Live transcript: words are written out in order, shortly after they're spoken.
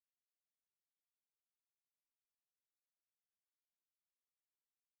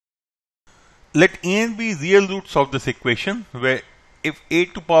let A and B real roots of this equation, where if A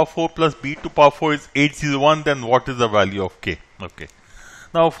to power 4 plus B to power 4 is 801, then what is the value of K? Okay.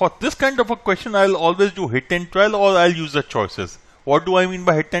 Now for this kind of a question, I'll always do hit and trial, or I'll use the choices. What do I mean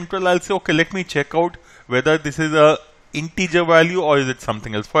by hit and trial? I'll say, okay, let me check out whether this is a integer value or is it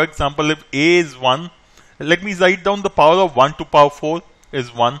something else. For example, if A is 1, let me write down the power of 1 to power 4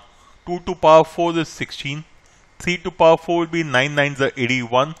 is 1, 2 to power 4 is 16, 3 to power 4 will be 9 9s are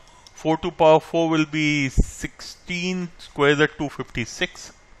 81, 4 to power 4 will be 16 squares are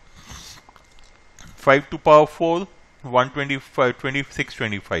 256, 5 to power 4 125, 26,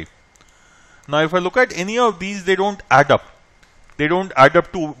 25. Now if I look at any of these, they don't add up. They don't add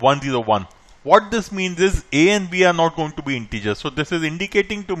up to 101. What this means is A and B are not going to be integers. So this is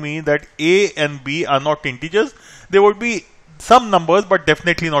indicating to me that A and B are not integers. There would be some numbers, but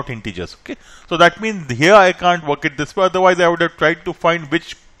definitely not integers. Okay. So that means here I can't work it this way. Otherwise I would have tried to find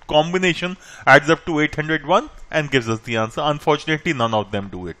which combination adds up to 801 and gives us the answer. Unfortunately, none of them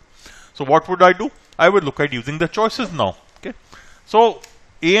do it. So what would I do? I would look at using the choices now. Okay. So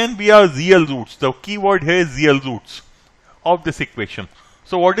A and B are real roots. The key word here is real roots of this equation.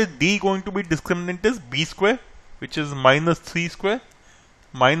 So what is D going to be? Discriminant is B square, which is minus 3 square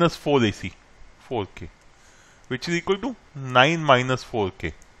minus 4AC, 4K, which is equal to 9 minus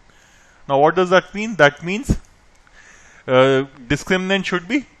 4K. Now what does that mean? That means discriminant should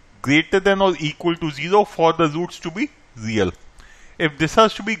be greater than or equal to 0 for the roots to be real. If this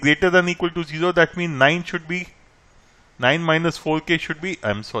has to be greater than or equal to 0, that means 9 should be 9 minus 4K should be,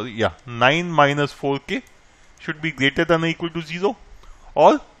 9 minus 4K should be greater than or equal to 0,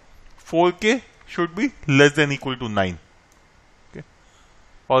 or 4K should be less than or equal to 9. Okay.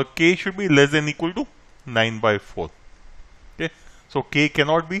 Or K should be less than or equal to 9 by 4. Okay. So K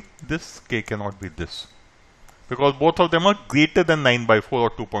cannot be this, K cannot be this, because both of them are greater than 9 by 4 or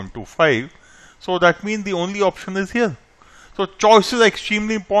 2.25. So that means the only option is here. So choices are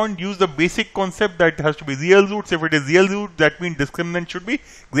extremely important. Use the basic concept that it has to be real roots. If it is real root, that means discriminant should be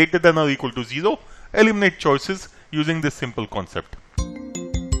greater than or equal to 0. Eliminate choices using this simple concept.